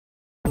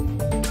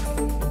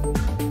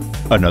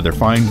Another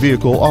fine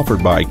vehicle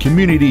offered by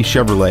Community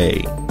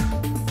Chevrolet.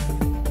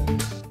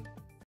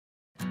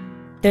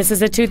 This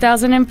is a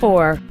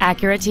 2004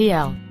 Acura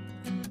TL.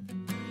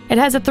 It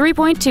has a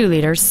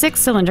 3.2-liter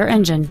six-cylinder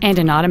engine and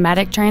an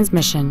automatic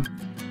transmission.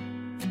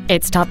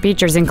 Its top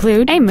features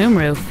include a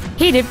moonroof,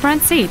 heated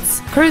front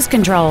seats, cruise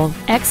control,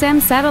 XM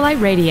satellite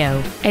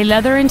radio, a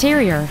leather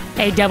interior,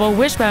 a double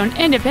wishbone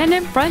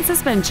independent front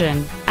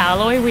suspension,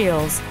 alloy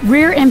wheels,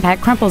 rear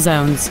impact crumple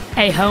zones,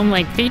 a home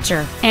link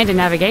feature, and a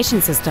navigation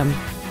system.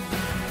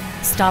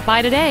 Stop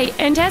by today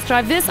and test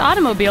drive this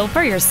automobile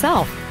for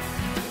yourself.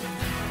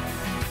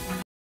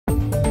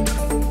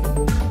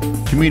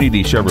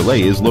 Community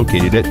Chevrolet is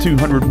located at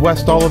 200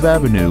 West Olive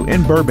Avenue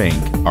in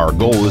Burbank. Our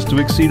goal is to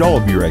exceed all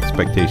of your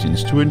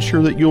expectations to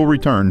ensure that you'll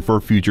return for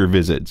future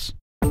visits.